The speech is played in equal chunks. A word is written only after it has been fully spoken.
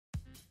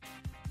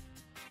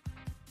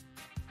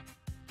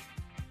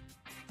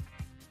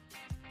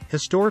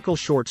Historical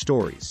short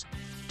stories.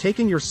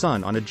 Taking your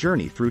son on a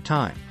journey through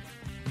time.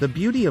 The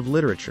beauty of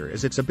literature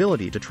is its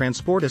ability to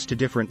transport us to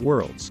different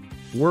worlds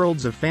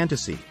of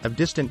fantasy, of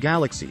distant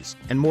galaxies,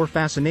 and more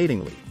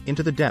fascinatingly,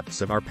 into the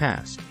depths of our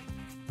past.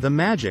 The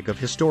magic of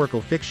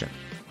historical fiction.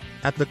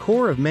 At the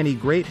core of many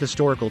great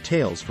historical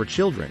tales for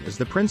children is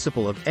the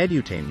principle of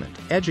edutainment,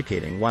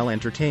 educating while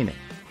entertaining.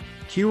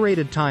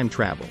 Curated time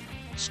travel.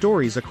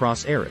 Stories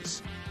across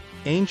eras.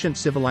 Ancient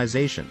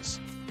civilizations.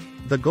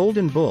 The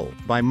Golden Bull,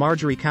 by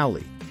Marjorie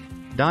Cowley.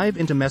 Dive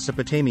into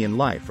Mesopotamian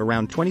life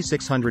around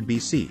 2600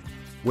 BC,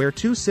 where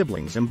two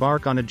siblings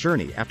embark on a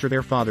journey after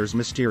their father's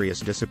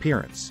mysterious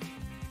disappearance.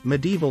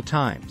 Medieval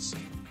times.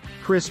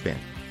 Crispin.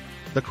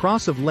 The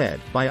Cross of Lead,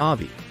 by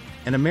Ovid,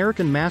 an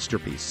American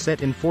masterpiece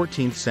set in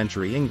 14th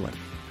century England.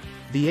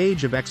 The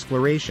Age of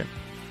Exploration.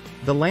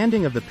 The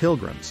Landing of the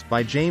Pilgrims,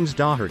 by James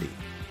Doherty.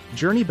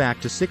 Journey back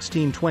to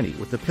 1620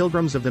 with the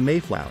Pilgrims of the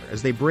Mayflower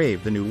as they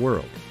brave the New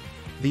World.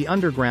 The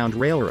Underground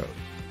Railroad.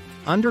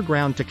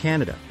 Underground to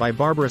Canada, by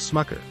Barbara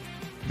Smucker.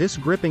 This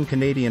gripping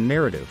Canadian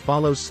narrative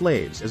follows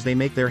slaves as they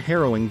make their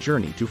harrowing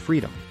journey to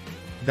freedom.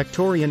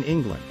 Victorian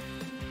England.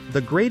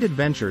 The Great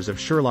Adventures of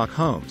Sherlock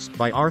Holmes,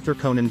 by Arthur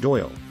Conan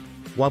Doyle.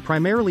 While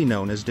primarily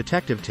known as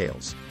detective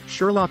tales,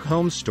 Sherlock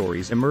Holmes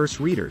stories immerse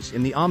readers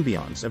in the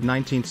ambiance of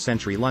 19th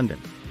century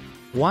London.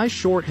 Why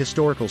short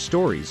historical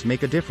stories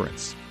make a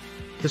difference.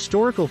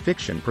 Historical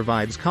fiction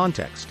provides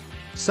context.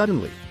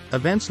 Suddenly,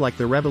 events like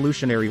the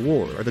Revolutionary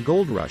War or the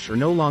Gold Rush are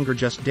no longer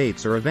just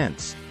dates or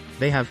events.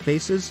 They have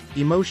faces,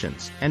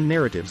 emotions, and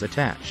narratives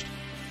attached.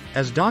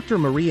 As Dr.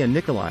 Maria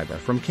Nikolaeva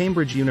from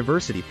Cambridge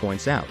University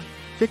points out,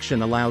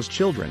 fiction allows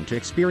children to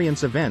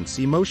experience events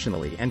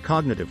emotionally and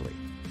cognitively.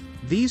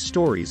 These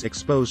stories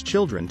expose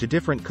children to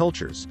different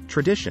cultures,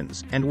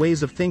 traditions, and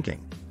ways of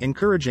thinking,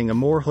 encouraging a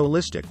more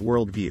holistic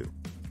worldview.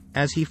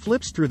 As he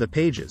flips through the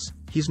pages,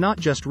 he's not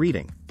just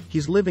reading,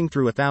 he's living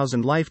through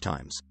 1,000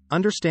 lifetimes,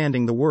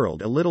 understanding the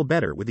world a little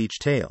better with each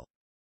tale.